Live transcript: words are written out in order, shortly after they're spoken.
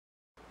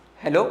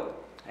Hello,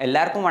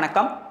 எல்லாருக்கும்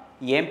வணக்கம்.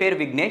 என் பேர்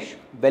Vignesh.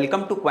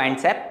 Welcome to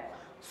Quantsapp.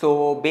 So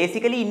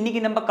basically இன்றைக்கி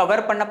நம்ம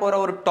கவர் பண்ண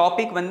போகிற ஒரு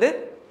டாபிக் வந்து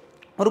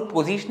ஒரு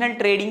பொசிஷனல்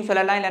ட்ரேடிங்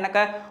சொல்லலாம்,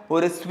 இல்லைனாக்கா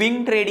ஒரு ஸ்விங்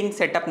ட்ரேடிங்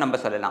செட்டப் நம்ம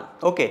சொல்லலாம்.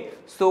 ஓகே,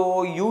 ஸோ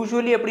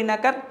யூஸ்வலி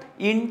எப்படின்னாக்கா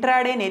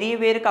இன்ட்ராடே நிறைய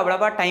பேருக்கு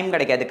அவ்வளோவா டைம்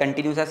கிடைக்காது.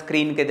 கண்டினியூஸாக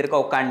ஸ்க்ரீனுக்கு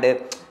எதிர்க்க உட்காந்து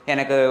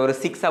எனக்கு ஒரு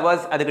 6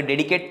 hours அதுக்கு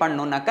dedicate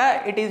பண்ணணுன்னாக்கா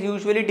it is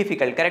usually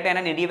difficult. Correct?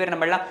 ஏன்னா நிறைய பேர்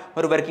நம்மளாம்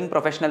ஒரு ஒர்க்கிங்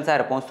ப்ரொஃபஷனல்ஸாக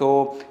இருப்போம். So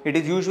it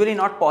is usually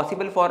not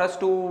possible for us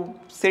to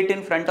sit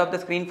in front of the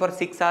screen for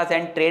 6 hours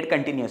and trade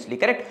continuously.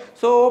 Correct?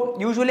 So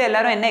usually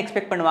எல்லாரும் என்ன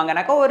expect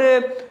பண்ணுவாங்கனாக்கா ஒரு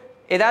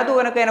ஏதாவது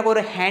எனக்கு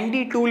ஒரு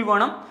ஹேண்டி டூல்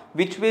வேணும்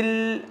which will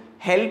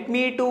help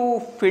me to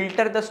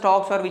filter the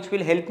stocks or which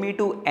will help me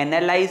to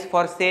analyze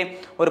for say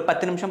ஒரு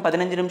 10 நிமிஷம்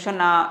 15 நிமிஷம்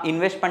நான்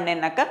இன்வெஸ்ட்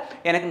பண்ணேன்னாக்கா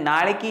எனக்கு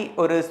நாளைக்கு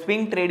ஒரு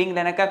ஸ்விங்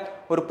ட்ரேடிங்கில் எனக்கு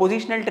ஒரு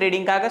பொசிஷனல்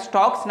ட்ரேடிங்காக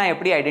ஸ்டாக்ஸ் நான்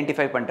எப்படி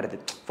ஐடென்டிஃபை பண்ணுறது.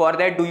 For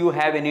that two you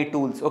have any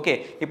tools? Okay,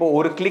 இப்போ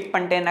ஒரு click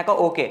பண்ணிட்டேன்னாக்கா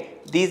okay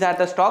these are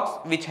the stocks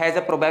which has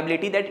a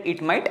probability that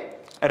it might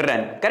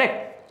run. Correct?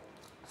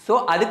 So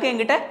அதுக்கு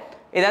என்கிட்ட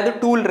ஏதாவது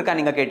டூல் இருக்கா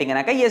நீங்கள்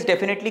கேட்டிங்கனாக்கா எஸ்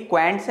டெஃபினெட்லி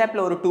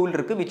Quantsappல ஒரு டூல்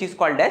இருக்குது which is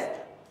called as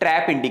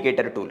drop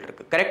indicator tool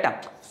இருக்குது.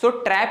 கரெக்டாக? ஸோ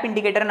ட்ராப்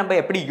இண்டிகேட்டரை நம்ம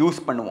எப்படி யூஸ்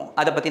பண்ணுவோம்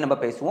அதை பற்றி நம்ம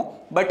பேசுவோம்.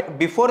 But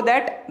before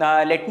that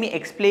let me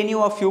explain you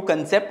a few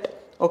concept.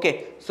 Okay,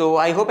 so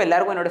I hope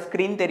எல்லாருக்கும் என்னோட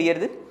ஸ்க்ரீன்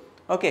தெரியுது.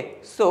 Okay,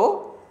 so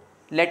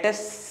let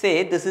us say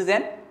this is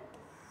an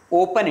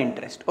open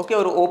interest. Okay,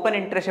 ஒரு ஓப்பன்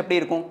இன்ட்ரெஸ்ட்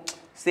எப்படி இருக்கும்?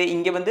 சே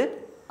இங்கே வந்து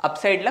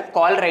அப்சைடில்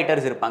கால்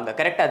ரைட்டர்ஸ் இருப்பாங்க.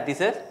 கரெக்டாக?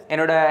 திஸ் இஸ்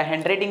என்னோட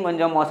ஹேண்ட் ரைட்டிங்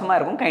கொஞ்சம் மோசமாக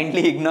இருக்கும்,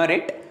 kindly ignore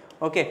it.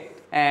 Okay,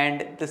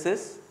 and this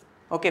is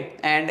okay,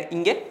 and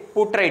இங்கே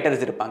புட்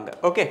ரைட்டர்ஸ் இருப்பாங்க.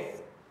 Okay,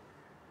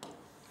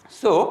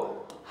 so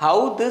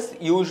how this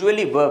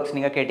usually works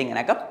நீங்கள்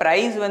கேட்டிங்கனாக்கா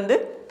ப்ரைஸ் வந்து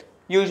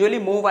யூஸ்வலி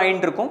மூவ்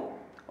ஆகிட்டு இருக்கும்.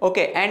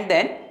 ஓகே, அண்ட்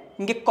தென்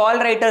இங்கே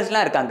கால்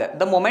ரைட்டர்ஸ்லாம் இருக்காங்க.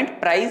 The moment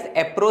price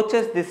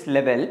approaches this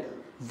level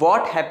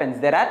what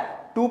happens? There are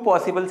 2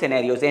 possible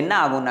scenarios. என்ன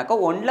ஆகும்னாக்கா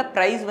ஒன்றில்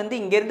ப்ரைஸ் வந்து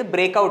இங்கேருந்து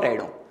பிரேக் அவுட்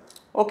ஆகிடும்.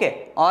 ஓகே,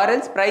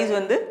 ஆர்எல்ஸ் ப்ரைஸ்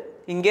வந்து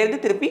இங்கேருந்து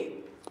திருப்பி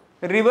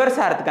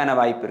ரிவர்ஸ் ஆகிறதுக்கான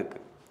வாய்ப்பு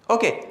இருக்குது.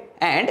 ஓகே,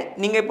 அண்ட்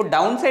நீங்கள் இப்போ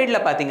டவுன் சைடில்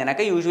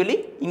பார்த்தீங்கன்னாக்கா யூஸ்வலி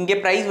இங்கே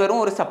ப்ரைஸ் வரும்,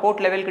 ஒரு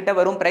சப்போர்ட் லெவல் கிட்ட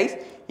வரும் ப்ரைஸ்,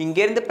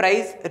 இங்கேருந்து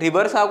ப்ரைஸ்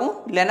ரிவர்ஸ் ஆகும்,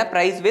 இல்லைன்னா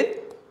price with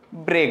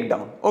break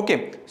down. Okay,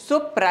 so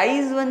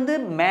price வந்து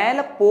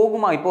மேலே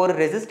போகுமா? இப்போ ஒரு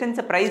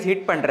ரெசிஸ்டன்ஸை price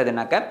hit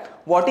பண்ணுறதுனாக்கா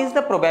what is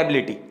the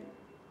ப்ரொபேபிலிட்டி?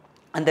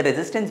 அந்த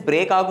ரெசிஸ்டன்ஸ்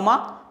பிரேக் ஆகுமா,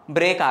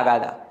 பிரேக்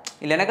ஆகாதா?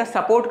 இல்லைனாக்கா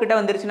சப்போர்ட் கிட்ட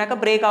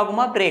வந்துருச்சுனாக்கா பிரேக்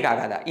ஆகுமா, பிரேக்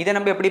ஆகாதா? இதை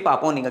நம்ம எப்படி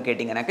பார்ப்போம் நீங்கள்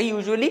கேட்டிங்கனாக்கா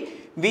usually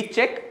we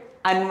check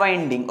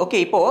unwinding. Okay,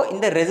 இப்போ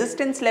இந்த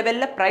ரெசிஸ்டன்ஸ்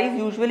லெவல்ல பிரைஸ்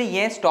யூசுவலி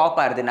ஏன் stop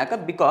ஆகுதுனாக்கா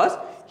because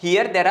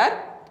here there are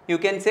you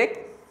can say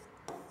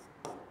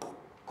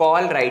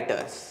call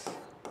writers.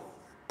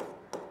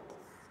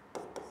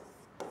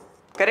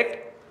 Correct?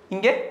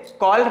 இங்கே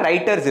கால்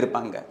ரைட்டர்ஸ்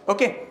இருப்பாங்க.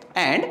 ஓகே,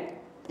 அண்ட்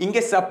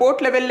இங்கே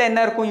சப்போர்ட் லெவல்ல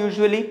என்ன இருக்கும்?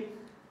 Usually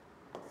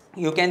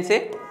you can say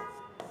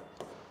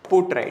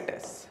put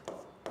writers.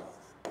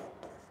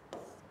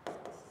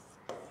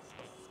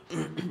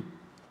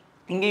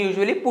 இங்கே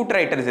யூஸ்வலி புட்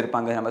ரைட்டர்ஸ்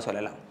இருப்பாங்க நம்ம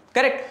சொல்லலாம்.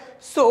 Correct?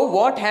 So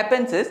what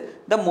happens is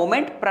the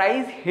moment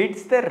price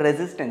hits the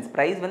resistance,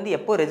 price வந்து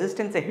எப்போ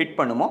ரெசிஸ்டன்ஸை ஹிட்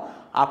பண்ணுமோ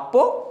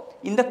அப்போது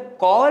இந்த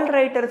கால்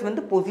ரைட்டர்ஸ்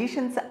வந்து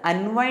பொசிஷன்ஸை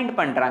அன்வைண்ட்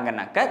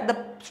பண்ணுறாங்கனாக்கா த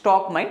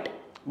ஸ்டாக் மைட்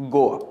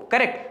கோ அப்.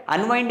 கரெக்ட்?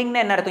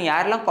 அன்வைண்டிங்னா என்ன அர்த்தம்?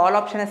 யாரெல்லாம் கால்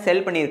ஆப்ஷனை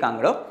செல்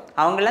பண்ணியிருக்காங்களோ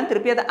அவங்கெல்லாம்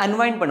திருப்பி அதை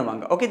அன்வைண்ட்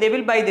பண்ணுவாங்க. Okay, they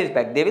will buy this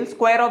back, they will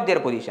square of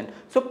their position.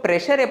 So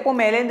pressure எப்போ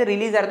மேலேருந்து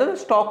release ஆகிறதோ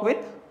stock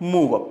will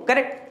move up.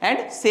 Correct?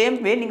 And same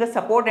way நீங்கள்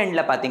சப்போர்ட்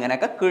எண்டில்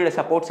பார்த்தீங்கன்னாக்கா கீழே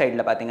சப்போர்ட்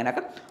சைடில்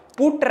பார்த்தீங்கன்னாக்கா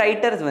புட்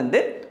ரைட்டர்ஸ் வந்து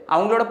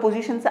அவங்களோட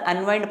பொசிஷன்ஸை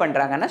அன்வைண்ட்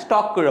பண்ணுறாங்கன்னா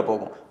ஸ்டாக் கீழே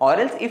போகும்.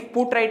 ஆர்எல்ஸ் if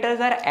put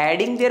writers are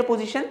adding their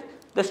position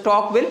the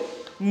stock will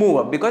move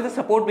up because the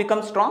support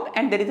becomes strong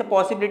and there is a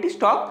possibility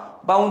stock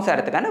bounce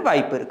ஆகிறதுக்கான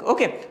வாய்ப்பு இருக்குது.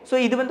 ஓகே, ஸோ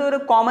இது வந்து ஒரு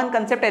காமன்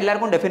கன்செப்ட்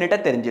எல்லாருக்கும் டெஃபினட்டாக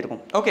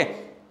தெரிஞ்சிருக்கும். Okay,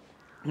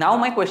 now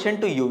my question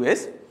to you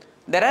is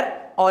there are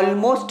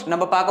almost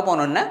நம்ம பார்க்க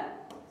போனோம்னா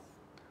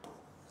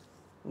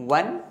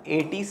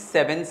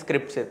 187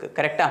 ஸ்கிரிப்ட்ஸ் இருக்குது.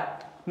 கரெக்டாக?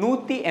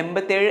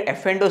 187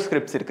 F&O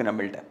ஸ்கிரிப்ட்ஸ் இருக்குது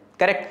நம்மள்ட்ட.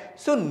 கரெக்ட்?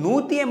 ஸோ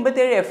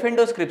 187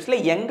 F&O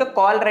ஸ்கிரிப்ட்ஸில் எங்கே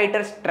கால்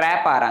ரைட்டர்ஸ்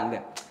ட்ராப் ஆகிறாங்க,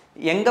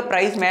 எங்கே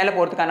ப்ரைஸ் மேலே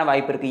போகிறதுக்கான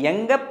வாய்ப்பு இருக்குது,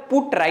 எங்கே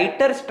புட்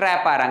ரைட்டர்ஸ்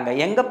ட்ராப் ஆகிறாங்க,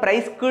 எங்கே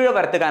ப்ரைஸ் கீழே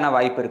வரதுக்கான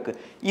வாய்ப்பு இருக்குது,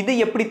 இது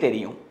எப்படி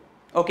தெரியும்?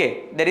 Okay,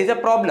 there is a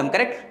problem.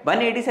 Correct?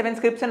 187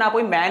 ஸ்கிரிப்ட்ஸை நான்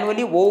போய்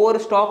மேனுவலி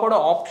ஒவ்வொரு ஸ்டாக்கோட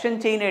ஆப்ஷன்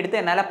செயின்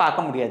எடுத்து என்னால்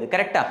பார்க்க முடியாது.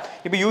 கரெக்டாக?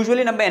 இப்போ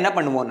யூஸ்வலி நம்ம என்ன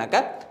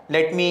பண்ணுவோம்னாக்கா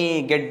let me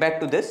get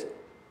back to this.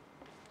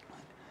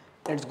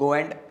 Let's go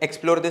and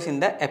explore this in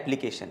the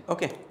application.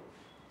 Okay,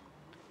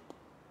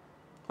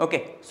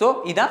 okay, so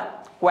இதான்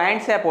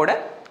Quantsappோட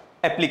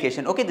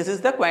application. Okay, this is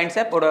the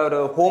Quantsapp or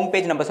home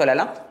page நம்ம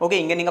சொல்லலாம். ஓகே,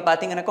 இங்கே நீங்கள்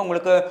பார்த்தீங்கன்னாக்கா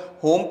உங்களுக்கு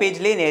ஹோம்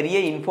பேஜ்லேயே நிறைய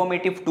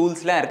இன்ஃபார்மேட்டிவ்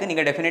டூல்ஸ்லாம் இருக்குது.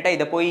 நீங்கள் டெஃபினட்டாக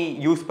இதை போய்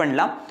யூஸ்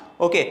பண்ணலாம்.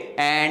 ஓகே,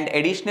 அண்ட்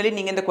அடிஷ்னலி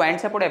நீங்கள் இந்த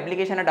Quantsappோட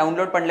அப்ளிகேஷனை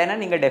டவுன்லோட் பண்ணலைன்னா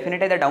நீங்கள்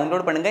டெஃபினட்டாக இதை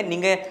டவுன்லோட் பண்ணுங்கள்.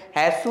 நீங்கள்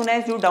as soon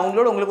as you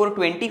download உங்களுக்கு ஒரு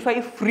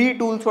 25 ஃப்ரீ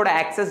டூல்ஸோட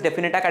ஆக்சஸ்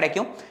டெஃபினட்டாக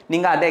கிடைக்கும்.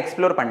 நீங்கள் அதை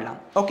எக்ஸ்ப்ளோர் பண்ணலாம்.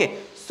 Okay,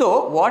 so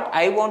what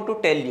I want to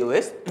tell you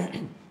is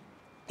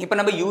இப்போ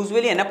நம்ம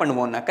யூஸ்வலி என்ன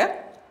பண்ணுவோம்னாக்கா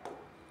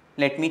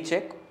let me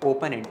check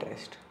open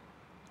interest.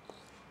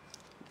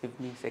 Give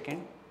me a second.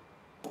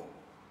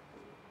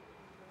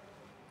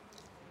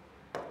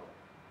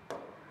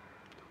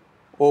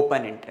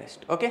 open interest.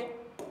 Okay,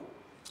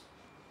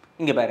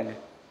 இங்க பாருங்க,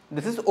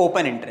 this is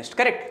open interest,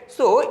 correct?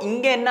 So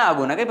இங்க என்ன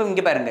ஆகும்னா இப்போ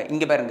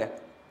இங்க பாருங்க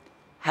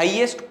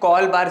highest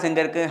call bars எங்க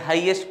இருக்கு,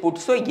 highest put.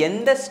 so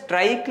எந்த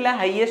ஸ்ட்ரைக்ல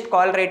highest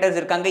call raters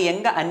இருக்காங்க,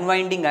 எங்க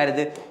unwinding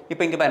ஆகுது.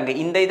 இப்போ இங்க பாருங்க,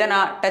 இந்த இத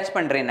நான் டச்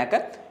பண்றேனாக்க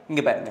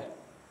இங்க பாருங்க,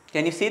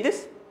 can you see this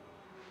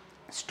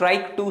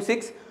strike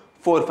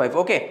 2645.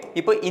 okay,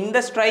 இப்போ இந்த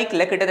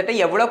ஸ்ட்ரைக்ல கிட்டத்தட்ட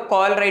எவ்வளவு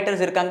call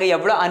raters இருக்காங்க,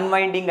 எவ்வளவு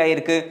unwinding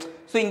ஆயிருக்கு.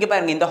 so இங்க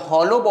பாருங்க, இந்த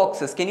hollow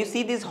boxes, can you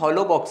see these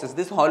hollow boxes?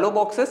 these hollow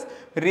boxes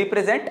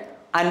represent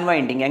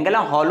unwinding.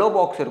 எங்கெல்லாம் hollow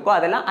box இருக்கோ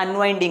அதெல்லாம்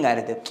unwinding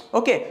ஆகுது.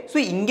 ஓகே, சோ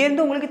இங்க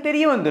இருந்து உங்களுக்கு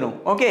தெரிய வந்துரும்.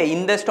 ஓகே,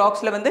 இந்த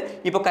ஸ்டாக்ஸ்ல வந்து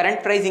இப்போ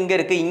கரண்ட் பிரைஸ் இங்க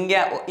இருக்கு, இங்க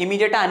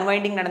இமிடியேட்டா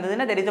unwinding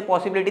நடந்ததுன்னா there is a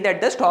possibility that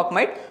the stock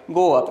might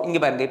go up.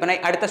 இங்க பாருங்க, இப்போ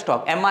நான் அடுத்த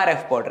ஸ்டாக்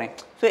MRF போடுறேன்.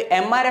 சோ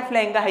MRF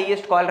ல எங்க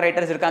highest call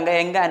raters இருக்காங்க,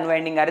 எங்க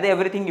unwinding ஆகுது,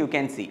 everything you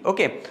can see.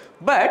 Okay,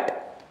 but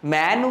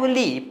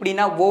manually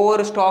இப்படினா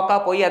ஒவ்வொரு ஸ்டாக்கா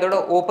போய் அதோட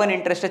ஓபன்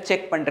இன்ட்ரெஸ்ட்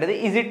செக் பண்றது,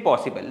 is it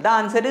possible? the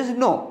answer is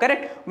no.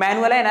 correct,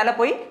 manually என்னால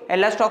போய்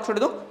எல்லா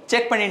ஸ்டாக்ஸோடதும்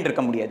செக் பண்ணிட்டு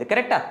இருக்க முடியாது.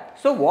 கரெக்ட்டா?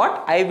 so what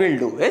I will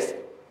do is,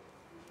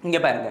 இங்க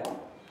பாருங்க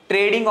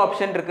ட்ரேடிங்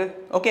ஆப்ஷன் இருக்கு.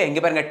 ஓகே,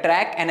 இங்க பாருங்க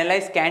track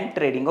analyze scan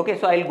trading. okay,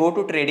 so I'll go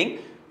to trading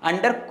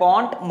under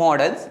quant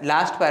models.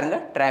 last பாருங்க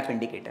trap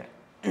indicator.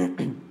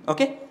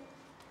 okay,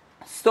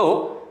 so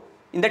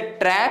இந்த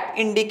trap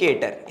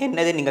indicator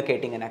என்னது நீங்க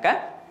கேட்டிங்கனாக்கா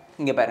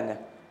இங்க பாருங்க,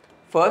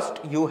 first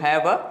you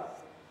have a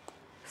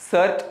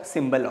search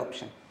symbol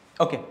option.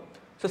 okay,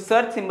 so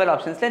search symbol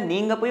options la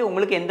neenga poi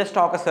ungalku endha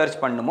stock search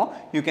pannumo,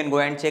 you can go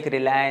and check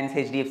Reliance,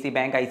 HDFC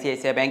Bank,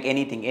 ICICI Bank,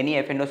 anything, any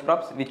F&O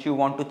stocks which you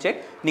want to check,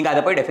 neenga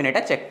adha poi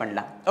definitely check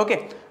pannalam. okay,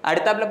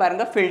 அடுத்தாப்ல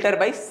பாருங்க filter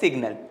by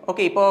signal.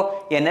 okay, இப்போ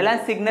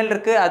என்னெல்லாம் signal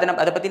இருக்கு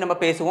அத பத்தி நம்ம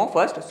பேசுவோம்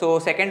first. so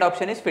second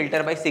option is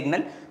filter by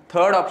signal,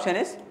 third option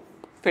is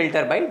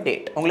filter by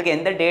date. உங்களுக்கு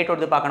எந்த டேட்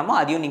ஓடுது பார்க்கணுமோ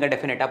அதையும் நீங்க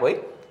டெஃபினட்டா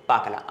போய்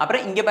பார்க்கலாம்.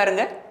 அப்புறம் இங்க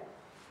பாருங்க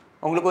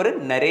உங்களுக்கு ஒரு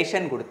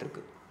நரேஷன்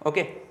கொடுத்திருக்கு.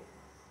 ஓகே,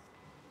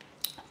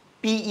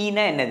 PE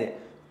னா என்னது,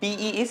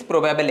 PE is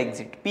probable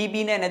exit,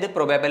 PB னா என்னது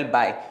probable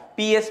buy,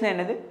 PS னா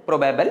என்னது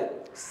probable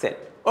sell.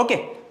 ஓகே,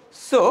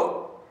 so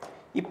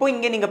இப்போ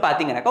இங்க நீங்க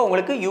பாத்தீங்கன்னாக்கா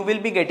உங்களுக்கு you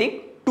will be getting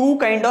two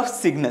kind of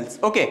signals.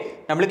 Okay,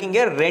 நமக்கு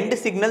இங்க ரெண்டு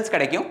சிக்னல்ஸ்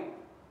கிடைக்கும்.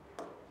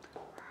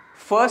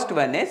 first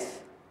one is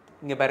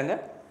இங்க பாருங்க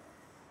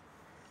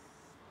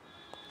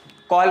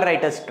call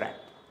writers trap.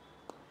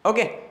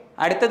 ஓகே,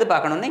 அடுத்தது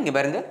பார்க்கணும்னா இங்க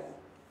பாருங்க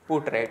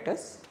put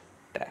writers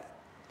trap.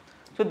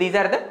 so these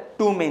are the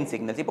two main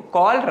signals. இப்போ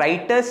call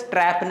writers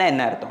trap னா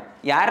என்ன அர்த்தம்,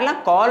 யாரெல்லாம்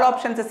call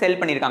options செல்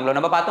பண்ணிருக்காங்களோ,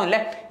 நம்ம பார்த்தோம்ல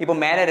இப்போ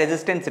மேல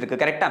ரெசிஸ்டன்ஸ் இருக்கு.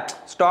 கரெக்ட்டா,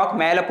 ஸ்டாக்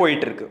மேல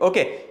போயிட்டு இருக்கு.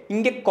 ஓகே,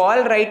 இங்க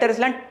call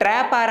writersலாம்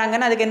trap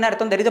ஆறாங்கன்னா அதுக்கு என்ன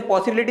அர்த்தம், there is a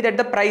possibility that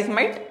the price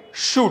might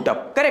shoot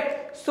up. correct,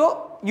 so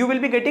you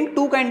will be getting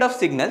two kind of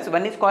signals,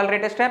 one is call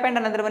writers trap and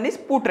another one is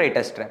put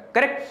writers trap.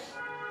 correct,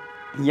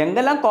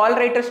 எங்கெல்லாம் call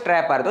writers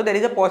trap ஆறதோ there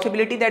is a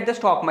possibility that the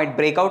stock might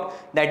break out,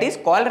 that is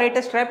call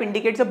writers trap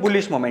indicates a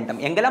bullish momentum.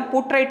 எங்கெல்லாம்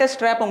put writers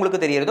trap உங்களுக்கு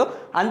தெரியுதோ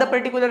அந்த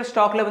particular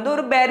stockல வந்து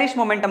ஒரு bearish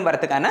momentum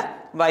வரதுக்கான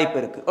வாய்ப்பு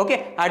இருக்கு. ஓகே,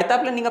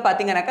 அடுத்தாப்ல நீங்க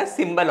பாத்தீங்கன்னாக்கா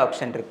symbol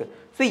option இருக்கு.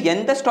 சோ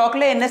எந்த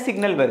ஸ்டாக்ல என்ன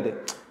சிக்னல் வருது,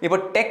 இப்போ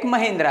tech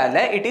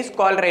மஹிந்திரால it is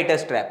call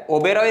writers trap,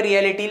 Oberoi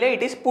Realtyல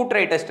it is put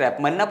writers trap,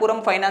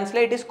 மன்னபுரம்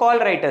ஃபைனான்ஸ்ல it is call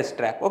writers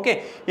trap. Okay,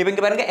 இப்போ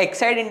இங்க பாருங்க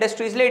Exide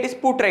Industriesல it is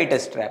put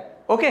writers trap.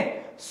 Okay,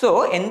 so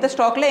எந்த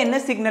ஸ்டாக்ல என்ன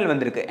சிக்னல்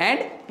வந்திருக்கு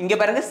அண்ட் இங்க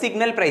பாருங்க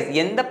சிக்னல் பிரைஸ்,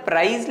 எந்த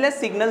பிரைஸ்ல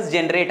சிக்னல்ஸ்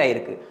ஜெனரேட்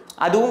ஆயிருக்கு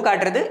அதுவும்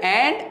காட்டுறது,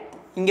 அண்ட்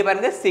இங்க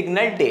பாருங்க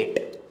signal date.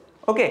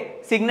 Okay,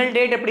 signal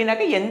date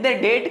எப்படின்னாக்க எந்த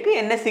டேட்டுக்கு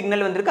என்ன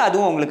சிக்னல் வந்திருக்கு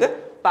அதுவும் உங்களுக்கு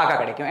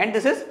பார்க்க கிடைக்கும். And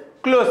this is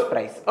close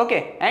price. Okay,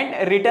 and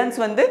returns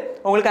வந்து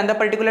உங்களுக்கு அந்த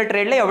பர்டிகுலர்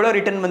ட்ரேட்ல எவ்வளவு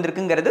ரிட்டர்ன்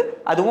வந்திருக்குங்கிறது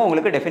அதுவும்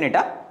உங்களுக்கு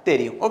டெஃபினட்டா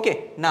தெரியும். ஓகே,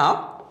 நான்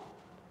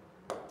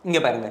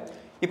இங்க பாருங்க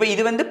இப்போ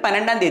இது வந்து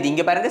 12ஆம் தேதி,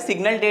 இங்க பாருங்க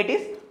சிக்னல் டேட்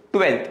இஸ்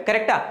 12th.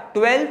 கரெக்ட்டா,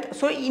 12th.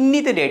 so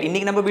இன்னித்த டேட்,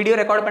 இன்னைக்கு நம்ம வீடியோ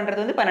ரெக்கார்ட் பண்றது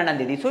வந்து 12ஆம்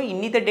தேதி. so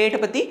இன்னித்த டேட்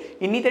பத்தி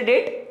இன்னித்த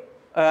டேட்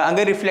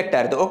அங்க ரிஃப்ளெக்ட்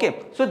ஆகுது. Okay,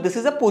 so this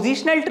is a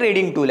positional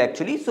trading tool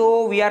actually, so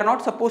we are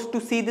not supposed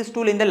to see this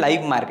tool in the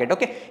live market.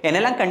 Okay,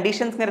 என்னெல்லாம்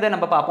கண்டிஷன்ஸ்ங்கறத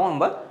நம்ம பாப்போம்.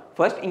 நம்ம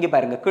ஃபர்ஸ்ட் இங்க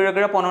பாருங்க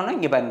கீழ போனோம்னா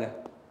இங்க பாருங்க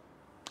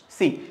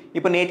see,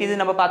 இப்போ நேத்து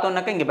இது நம்ம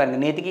பார்த்தோம்னாக்க இங்க பாருங்க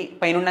நேத்திக்கு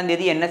 11ஆம்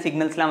தேதி என்ன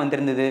சிக்னல்ஸ்லாம்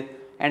வந்திருந்தது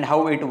and how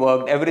it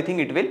worked, everything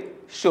it will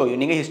show you.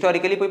 நீங்க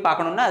historically போய்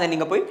பார்க்கணும்னா அதை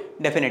நீங்க போய்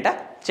டெஃபினட்டா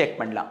செக்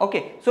பண்ணலாம். Okay,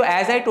 so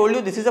as I told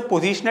you this is a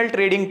positional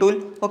trading tool.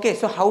 okay,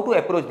 so how to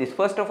approach this,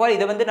 first of all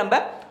இத வந்து நம்ம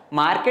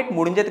மார்க்கெட்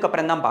முடிஞ்சதுக்கு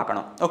அப்புறம் தான்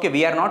பார்க்கணும். Okay,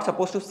 we are not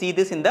supposed to see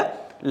this in the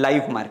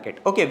live market.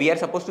 okay, we are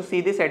supposed to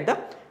see this at the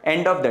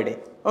end of the day.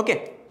 okay,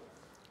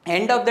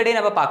 end of the day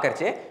நம்ம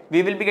பார்க்கறச்சே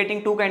we will be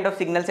getting two kind of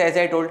signals as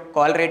I told,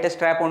 call writers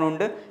trap ஒன்னு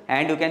உண்டு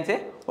and you can say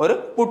ஒரு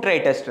put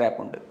writers trap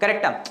உண்டு.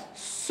 கரெக்ட்டா,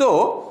 so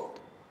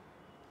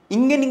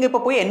இங்கே நீங்கள் இப்போ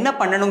போய் என்ன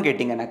பண்ணணும்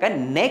கேட்டிங்கனாக்கா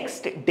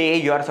next day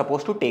you are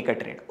suppose to take a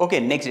trade okay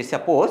next day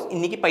suppose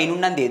இன்னைக்கு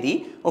 11ஆம் தேதி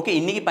ஓகே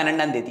இன்னைக்கு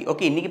 12ஆம் தேதி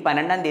ஓகே இன்னைக்கு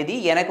 12ஆம் தேதி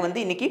எனக்கு வந்து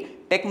இன்னைக்கு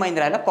டெக்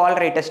மஹிந்திராவில் கால்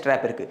ரைட்டர்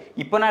ஸ்ட்ராப் இருக்குது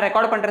இப்போ நான்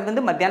ரெக்கார்ட் பண்ணுறது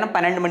வந்து மத்தியானம்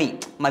 12 மணி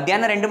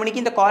மத்தியானம் 2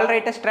 மணிக்கு இந்த கால்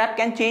writer strap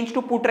can change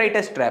to put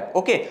writer strap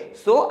okay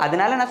so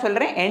அதனால நான்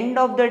சொல்கிறேன்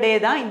எண்ட் ஆஃப் த டே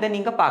தான் இந்த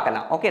நீங்கள்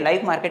பார்க்கலாம் ஓகே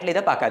லைவ் மார்க்கெட்டில்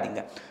இதை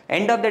பார்க்காதீங்க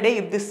end of the day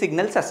if this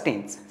signal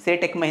sustains say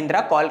tech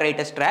Mahindra call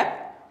writer strap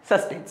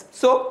sustains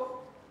so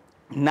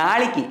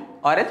நாளைக்கு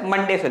ஆர்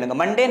மண்டே சொல்லுங்க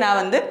மண்டே நான்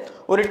வந்து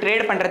ஒரு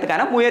ட்ரேட்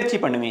பண்றதுக்கான முயற்சி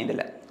பண்ணுவேன்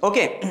இதுல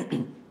okay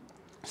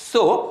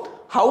so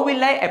how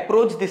will I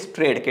approach this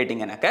trade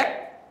கேட்டிங்கனாக்க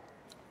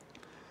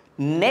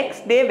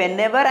next day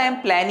whenever I am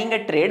planning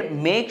a trade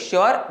make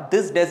sure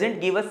this doesn't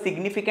give a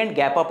significant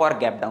gap up or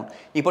gap down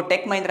இப்போ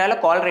tech மஹிந்திரால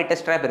கால்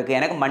writer strap இருக்கு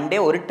எனக்கு Monday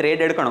ஒரு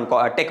trade எடுக்கணும்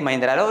tech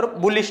மஹிந்திரால ஒரு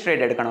bullish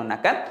trade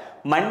எடுக்கணும்னாக்க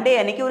Monday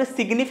அன்னைக்கு ஒரு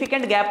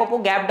significant gap up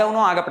or gap down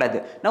ஆகப்படாது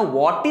now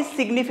what is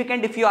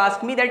significant if you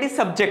ask me that is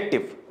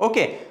subjective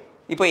okay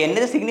இப்போ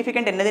என்னது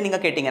significant என்னது நீங்க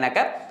கேட்டிங்கனாக்க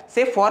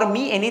say for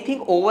me anything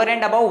over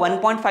and above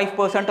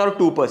 1.5% or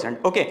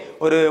 2% okay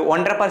ஒரு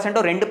 1.5%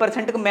 or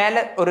 2% க்கு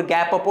மேல ஒரு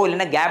gap up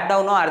இல்லனா gap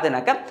down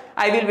ஆறுதுனாக்க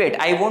I will wait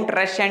I won't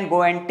rush and go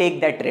and take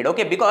that trade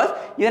okay because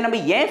இத நம்ம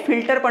ஏன்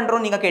ஃபில்டர்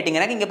பண்றோம் நீங்க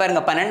கேட்டிங்கனாக்க இங்க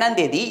பாருங்க 12ஆம்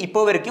தேதி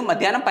இப்போ வரைக்கும்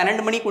மத்தியானம்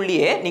 12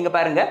 மணிக்குள்ளேயே நீங்க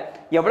பாருங்க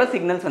எவ்வளவு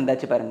சிக்னல்ஸ்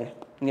வந்தாச்சு பாருங்க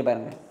இங்க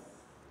பாருங்க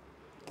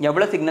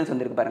எவ்வளவு சிக்னல்ஸ்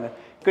வந்திருக்கு பாருங்க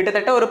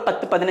கிட்டத்தட்ட ஒரு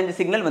 10-15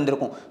 சிக்னல்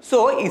வந்திருக்கும் so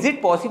is it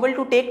possible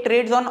to take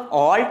trades on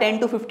all 10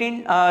 to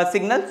 15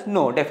 signals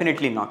no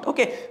definitely not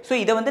okay so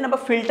இத வந்து நம்ம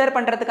ஃபில்டர்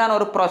பண்றதுக்கான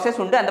ஒரு process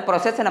உண்டு அந்த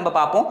process நம்ம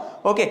பாப்போம்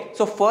okay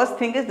so first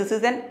thing is this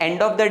is an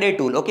end of the day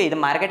tool okay இது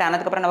மார்க்கெட்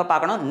ஆனதுக்கு அப்புறம் நம்ம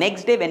பார்க்கணும்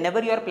next day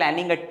whenever you are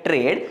planning a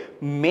trade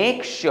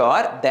make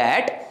sure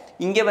that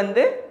இங்க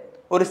வந்து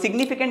ஒரு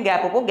significant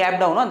gap up gap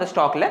down அந்த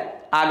ஸ்டாக்ல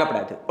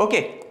ஆகப்படாது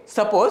okay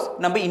suppose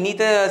நம்ம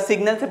இன்னித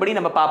signals படி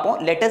நம்ம பாப்போம்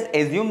let us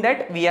assume that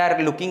we are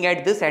looking at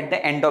this at the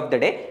end of the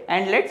day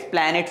and let's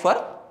plan it for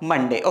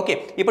Monday okay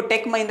இப்போ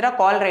tech Mahindra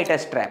கால்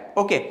writer strap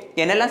okay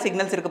என்னெல்லாம்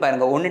signals இருக்கு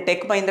பாருங்க ஒன்னு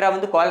டெக் மஹிந்திரா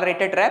வந்து கால்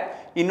ரைட்டர் ட்ராப்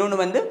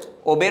இன்னொன்னு வந்து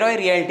ஒபெராய்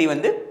ரியாலிட்டி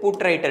வந்து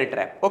put writer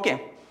drop okay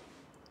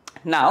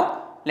now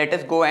let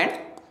us go and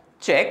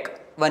check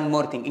one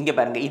more thing இங்க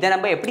பாருங்க இத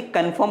நம்ம எப்படி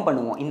கன்ஃபார்ம்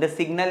பண்ணுவோம் இந்த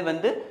சிக்னல்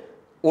வந்து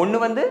ஒன்னு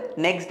வந்து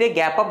next day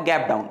gap up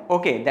gap down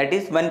okay that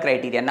is one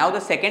criteria now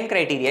the second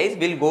criteria is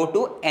will go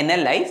to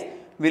analyze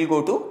will go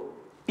to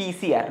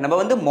PCR நம்ம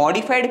வந்து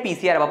modified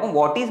PCR பாப்போம்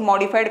what is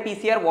modified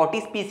PCR what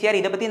is PCR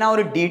இத பத்தி நான்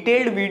ஒரு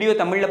detailed video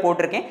தமிழ்ல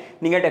போட்டுருக்கேன்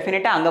நீங்க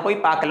டெஃபினட்டா அங்க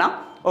போய் பார்க்கலாம்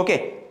okay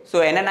so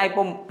என்னன்னா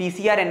இப்போ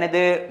PCR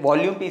என்னது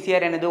volume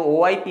PCR என்னது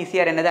OI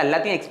PCR என்னது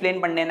எல்லாத்தையும்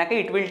explain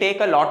பண்ணேனாக்க it will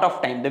take a lot of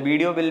time the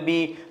video will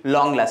be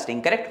long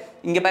lasting correct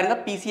இங்க பாருங்க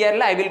PCR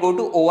ல I will go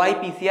to OI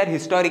PCR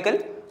historical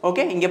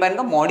okay இங்க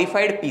பாருங்க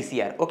modified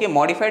PCR okay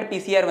modified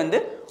PCR வந்து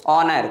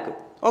on ஆ இருக்கு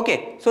okay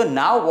so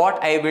now what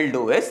I will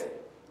do is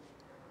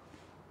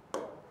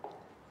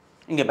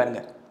இங்க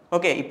பாருங்க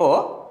okay இப்போ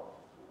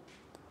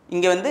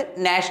இங்க வந்து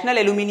national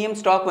aluminum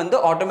stock வந்து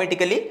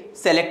automatically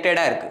selected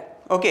ஆ இருக்கு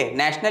okay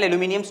national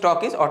aluminum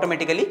stock is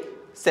automatically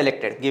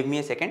selected give me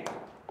a second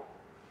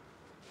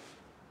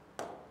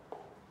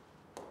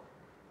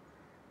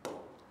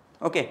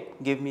okay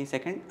give me a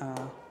second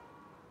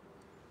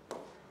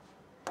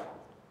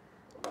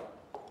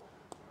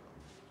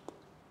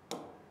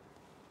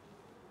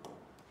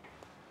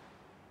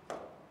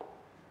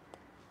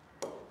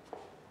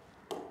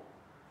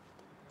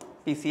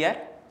PCR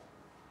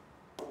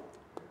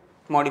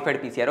modified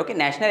PCR okay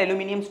national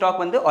aluminum stock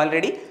வந்து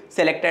already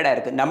selected ஆ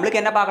இருக்கு நமக்கு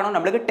என்ன பார்க்கணும்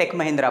நமக்கு டெக்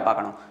மஹிந்திரா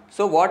பார்க்கணும்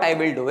so what I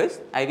will do is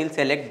I will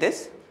select this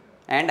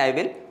and I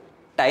will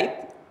type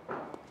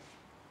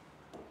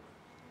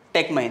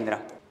tech Mahindra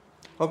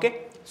okay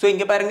so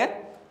இங்க பாருங்க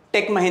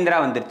tech Mahindra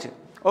வந்துருச்சு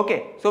okay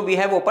so we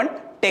have opened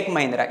tech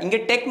Mahindra இங்க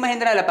டெக்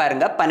மஹிந்திரால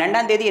பாருங்க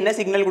 12ஆம் தேதி என்ன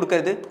சிக்னல்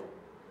கொடுக்கிறது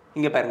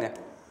இங்க பாருங்க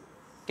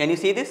can you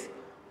see this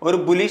ஒரு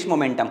bullish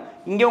momentum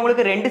இங்க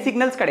உங்களுக்கு ரெண்டு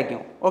சிக்னல்ஸ்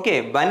கிடைக்கும் okay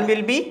one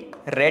will be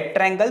red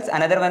triangles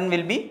another one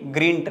will be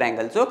green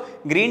triangle so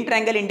green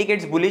triangle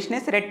indicates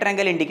bullishness red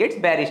triangle indicates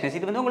bearishness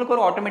இது வந்து உங்களுக்கு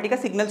ஒரு ஆட்டோமேட்டிக்கா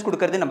சிக்னல்ஸ்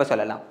கொடுக்கிறது நம்ம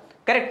சொல்லலாம்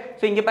கரெக்ட்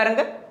so இங்க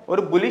பாருங்க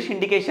ஒரு bullish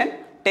indication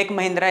tech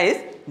Mahindra is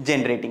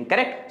generating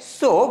correct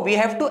so we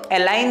have to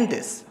align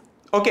this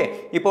okay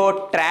இப்போ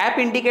trap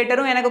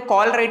indicatorம் எனக்கு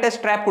call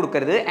ரைட்டர் trap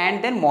கொடுக்கிறது and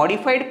then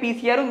modified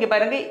PCRம் இங்க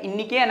பாருங்க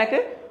இன்னைக்கே எனக்கு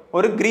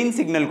ஒரு green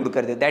signal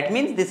கொடுக்கிறது that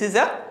means this is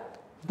a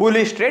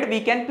bullish trade we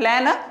can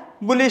plan a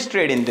bullish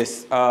trade in this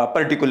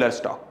particular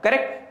stock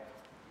correct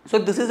so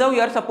this is how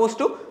you are supposed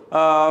to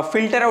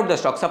filter out the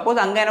stock suppose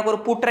anga enak oru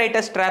put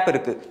writer trap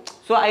irukku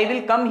so I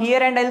will come here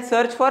and I'll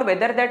search for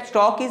whether that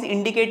stock is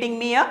indicating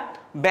me a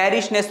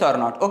bearishness or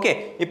not okay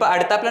ipo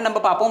aduthappla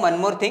namba paapom one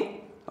more thing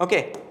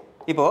okay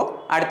ipo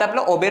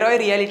aduthappla oberoi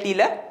reality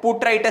la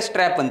put writer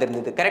trap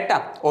vandirundhudu correct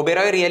ah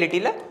oberoi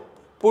reality la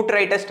put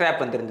writer trap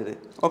vandirundhudu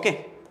okay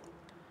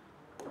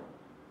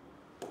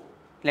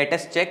let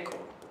us check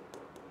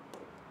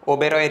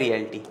Oberoi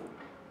reality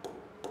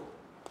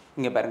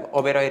இங்க பாருங்க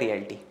Oberoi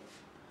reality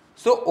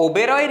so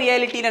Oberoi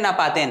reality ல நான்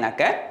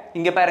பார்த்தேனாக்க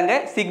இங்க பாருங்க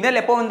signal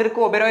எப்போ வந்திருக்கு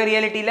Oberoi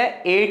reality ல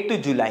 8th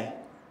July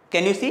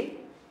Can you see?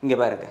 இங்க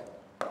பாருங்க.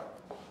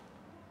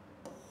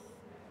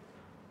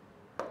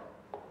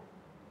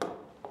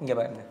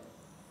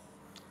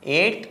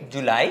 8th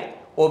July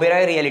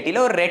Oberoi reality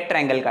la or red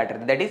triangle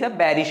காட்டுறது, that is a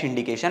bearish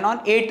indication on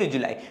 8th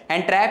July,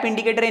 and trap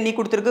indicator என்னி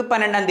கொடுத்திருக்கு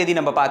 12ஆம் தேதி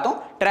நம்ம பார்த்தோம்.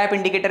 trap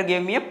indicator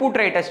gave me a put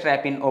writers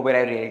trap in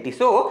Oberoi reality.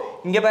 so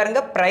இங்க பாருங்க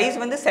price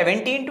வந்து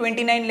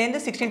 1729 ல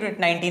இருந்து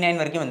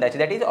 1699 வரைக்கும்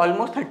வந்தாச்சு, that is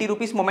almost 30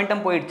 rupees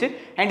momentum போயிடுச்சு,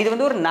 and இது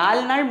வந்து ஒரு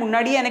 4 நாள்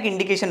முன்னாடியே எனக்கு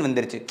இண்டிகேஷன்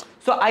வந்துருச்சு.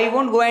 so I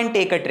won't go and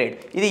take a trade.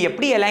 இது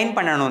எப்படி அலைன்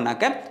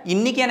பண்ணணும்னாக்க,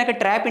 இன்னைக்கு எனக்கு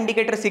trap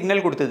indicator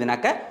சிக்னல்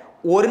கொடுத்ததுனாக்க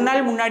ஒரு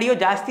நாள் முன்னாடியோ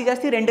ஜாஸ்தி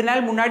 2 நாள்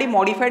முன்னாடி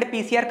modified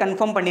PCR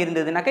confirm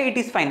பண்ணியிருந்ததுனாக்க it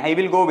is fine, I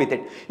will go with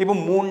it. இப்போ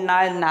 3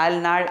 நாள் 4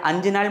 நாள்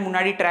 5 நாள்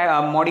முன்னாடி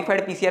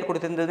modified PCR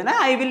கொடுத்திருந்ததுனா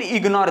I will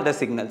ignore the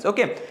signals.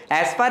 okay,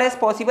 as far as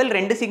possible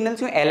ரெண்டு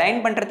சிக்னல்ஸையும்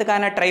அலைன்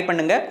பண்றதுக்கான ட்ரை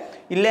பண்ணுங்க.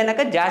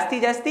 இல்லைனாக்க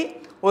ஜாஸ்தி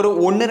ஒரு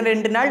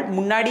 1-2 நாள்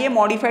முன்னாடியே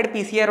modified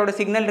PCR ஓட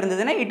சிக்னல்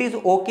இருந்ததுனா it is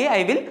okay,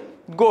 I will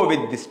go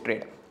with this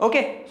trade.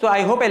 okay, so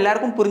I hope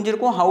எல்லாருக்கும்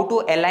புரிஞ்சிருக்கும் how to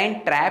align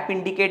trap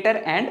indicator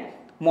and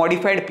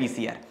modified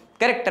PCR.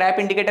 correct, trap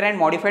indicator and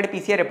modified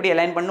PCR எப்படி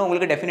align பண்ணனும்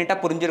உங்களுக்கு டெஃபினட்டா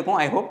புரிஞ்சிருக்கும்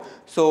I hope.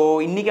 so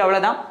இன்னைக்கு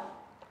அவ்வளவுதான்.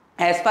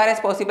 as far as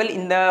possible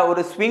இந்த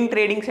ஒரு swing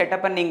trading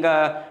setup நீங்க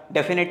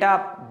டெஃபினட்டா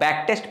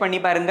பேக் டெஸ்ட் பண்ணி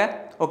பாருங்க.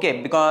 okay,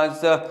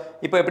 because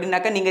இப்போ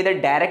எப்படினாக்க நீங்க இத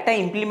டைரக்ட்டா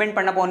இம்ப்ளிமென்ட்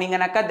பண்ண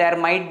போனீங்கனாக்க there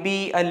might be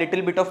a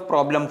little bit of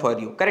problem for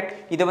you. correct,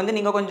 இத வந்து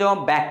நீங்க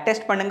கொஞ்சம் பேக்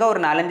டெஸ்ட் பண்ணுங்க,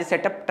 ஒரு 4-5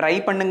 செட்டப் ட்ரை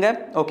பண்ணுங்க.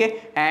 okay,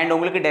 and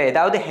உங்களுக்கு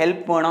ஏதாவது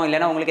ஹெல்ப் வேணும்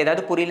இல்லனா உங்களுக்கு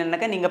ஏதாவது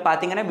புரியலனாக்க நீங்க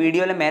பாத்தீங்கன்னா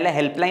வீடியோல மேல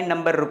ஹெல்ப்லைன்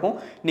நம்பர் இருக்கும்,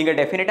 நீங்க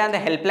டெஃபினட்டா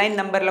அந்த ஹெல்ப்லைன்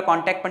நம்பர்ல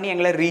கான்டாக்ட் பண்ணி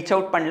எங்களை ரீச்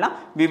அவுட் பண்ணலாம்.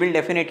 we will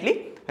definitely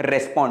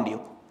respond you.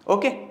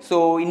 okay, so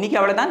இன்னைக்கு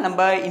அவ்வளவுதான்.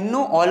 நம்ம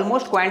இன்னும்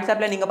ஆல்மோஸ்ட்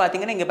Quantsappல நீங்க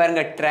பாத்தீங்கன்னா இங்க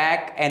பாருங்க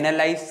track,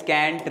 analyse,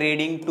 scan,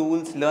 trading,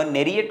 tools, learn,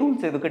 நிறைய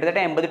டூல்ஸ் இருக்கு,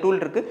 கிட்டத்தட்ட 80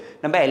 டூல் இருக்கு.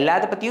 நம்ம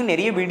எல்லாத்த பத்தியும்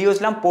நிறைய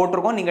வீடியோஸ்லாம்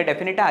போட்டுருக்கோம், நீங்க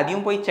டெஃபினட்டா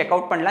அதையும் போய் செக்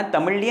அவுட் பண்ணலாம்.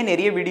 தமிழ்லயே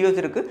நிறைய வீடியோஸ்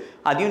இருக்கு,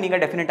 அதையும் நீங்க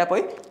டெஃபினட்டா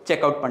போய்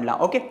செக் அவுட்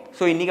பண்ணலாம். ஓகே,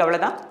 சோ இன்னைக்கு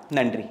அவ்வளவுதான்.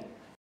 நன்றி.